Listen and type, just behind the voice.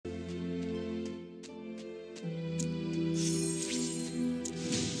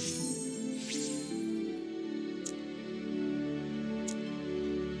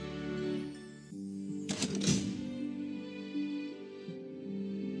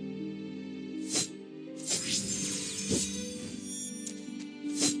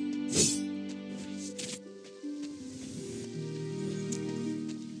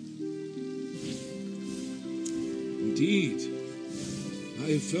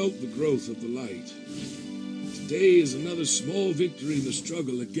felt the growth of the light. Today is another small victory in the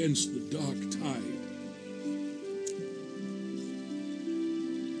struggle against the dark tide.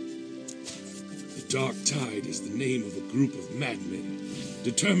 The dark tide is the name of a group of madmen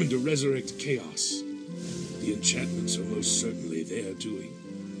determined to resurrect chaos. The enchantments are most certainly their doing.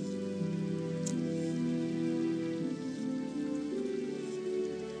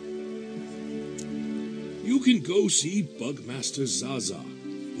 You can go see Bugmaster Zaza.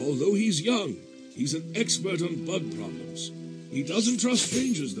 Although he's young, he's an expert on bug problems. He doesn't trust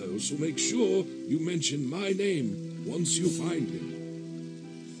strangers, though, so make sure you mention my name once you find him.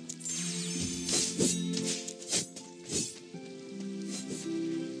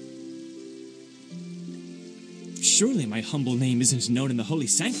 Surely my humble name isn't known in the Holy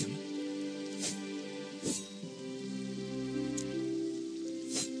Sanctum.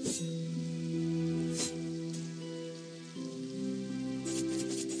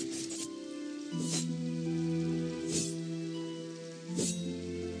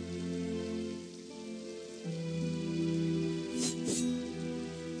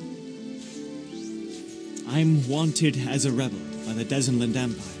 I'm wanted as a rebel by the Desenland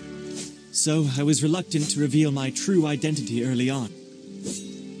Empire, so I was reluctant to reveal my true identity early on.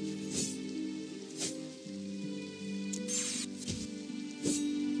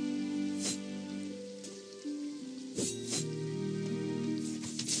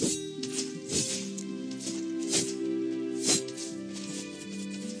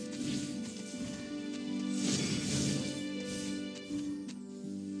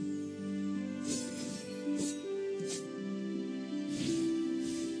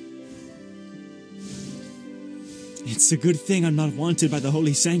 It's a good thing I'm not wanted by the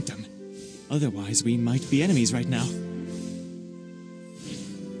Holy Sanctum. Otherwise, we might be enemies right now.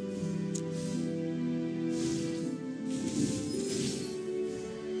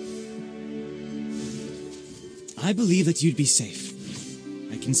 I believe that you'd be safe.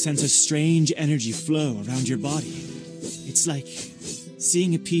 I can sense a strange energy flow around your body. It's like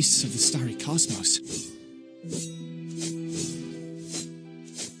seeing a piece of the starry cosmos.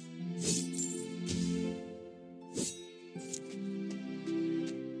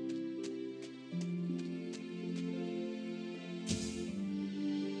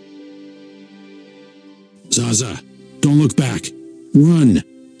 Zaza, don't look back. Run!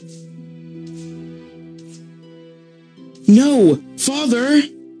 No! Father!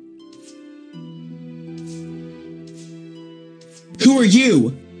 Who are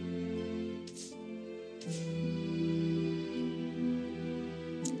you?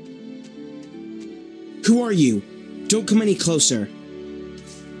 Who are you? Don't come any closer.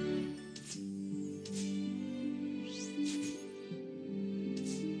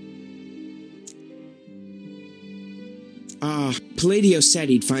 Palladio said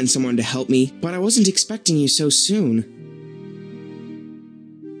he'd find someone to help me, but I wasn't expecting you so soon.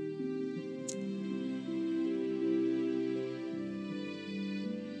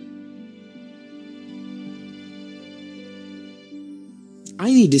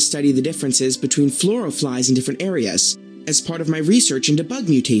 I need to study the differences between floroflies in different areas, as part of my research into bug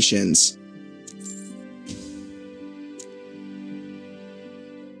mutations.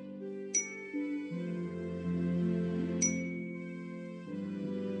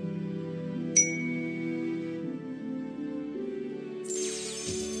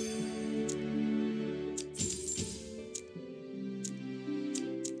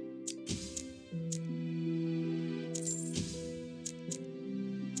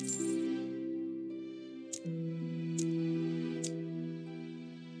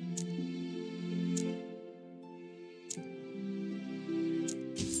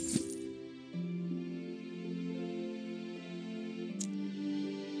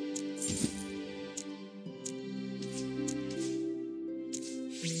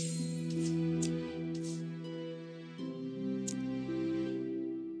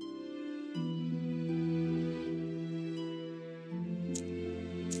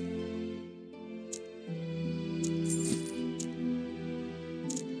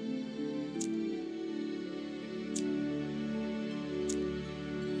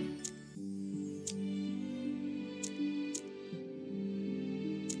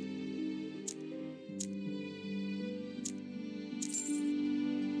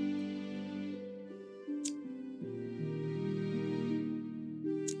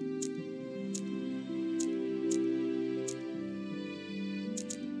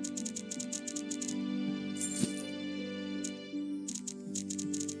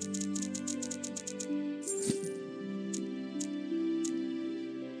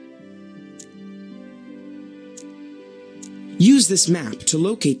 this map to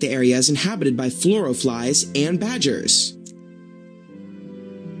locate the areas inhabited by floroflies and badgers.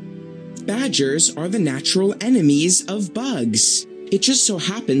 Badgers are the natural enemies of bugs. It just so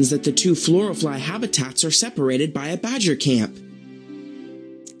happens that the two florofly habitats are separated by a badger camp.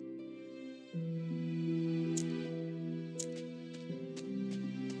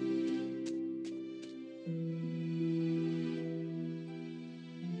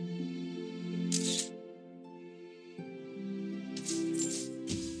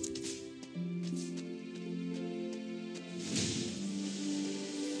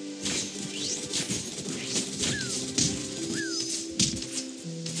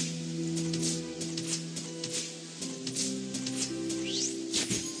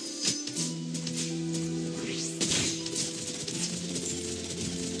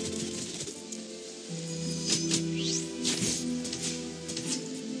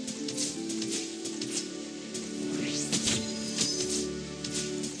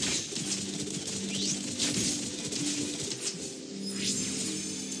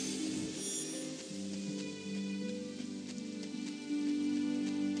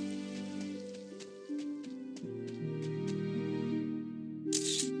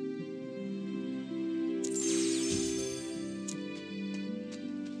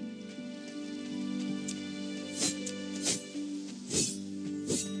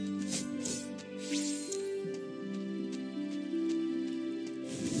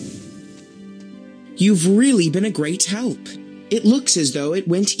 You've really been a great help. It looks as though it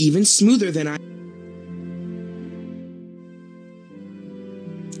went even smoother than I...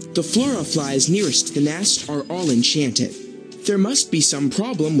 The floroflies nearest the nest are all enchanted. There must be some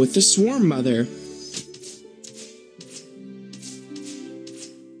problem with the swarm mother.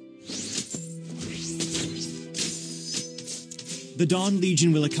 The Dawn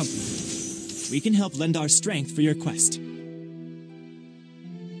Legion will accompany you. We can help lend our strength for your quest.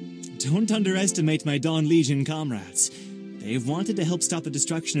 Don't underestimate my Dawn Legion comrades. They've wanted to help stop the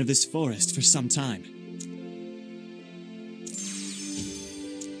destruction of this forest for some time.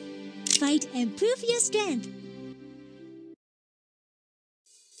 Fight and prove your strength.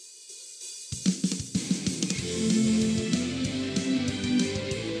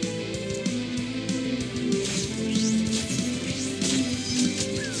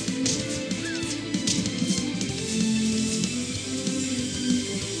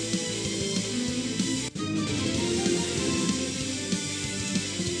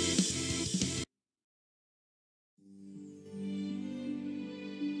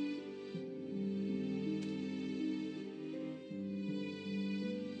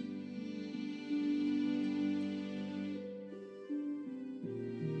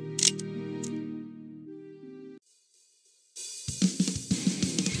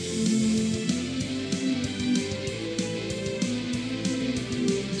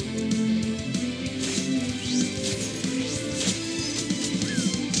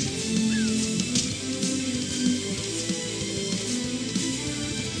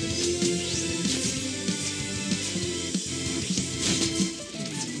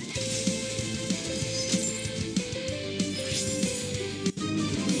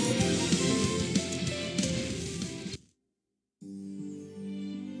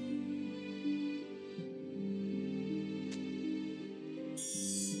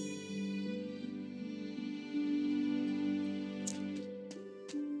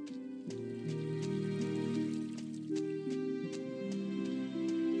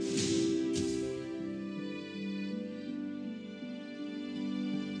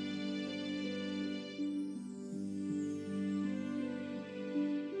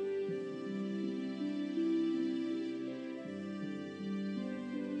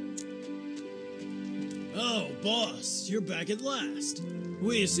 Oh, boss, you're back at last.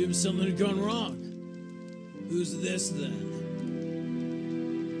 We assumed something had gone wrong. Who's this, then?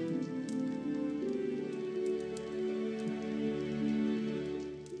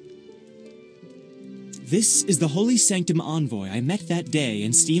 This is the Holy Sanctum envoy I met that day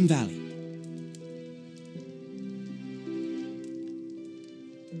in Steam Valley.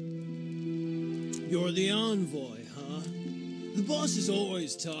 You're the envoy, huh? The boss is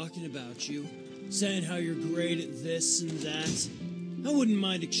always talking about you, saying how you're great at this and that. I wouldn't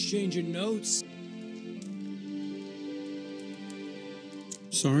mind exchanging notes.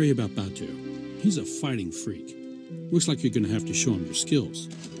 Sorry about Batu. He's a fighting freak. Looks like you're gonna have to show him your skills.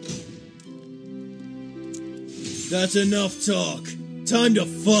 That's enough talk. Time to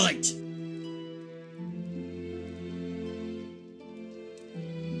fight!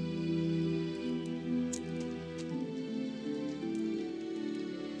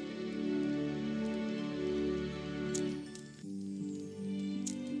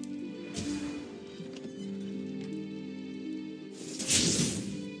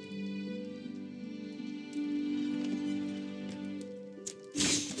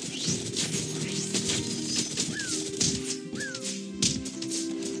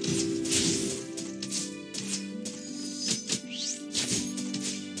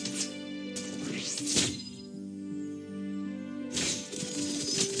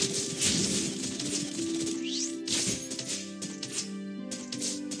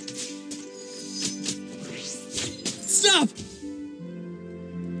 Stop!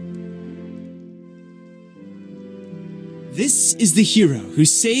 This is the hero who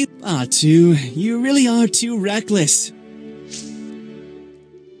saved Batu. You really are too reckless.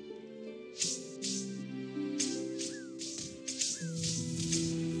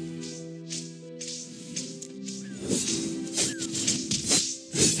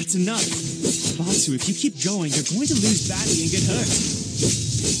 That's enough. Batu, if you keep going, you're going to lose Batty and get hurt.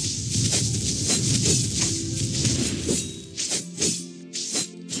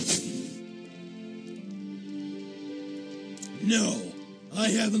 No, I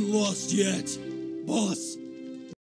haven't lost yet. Boss,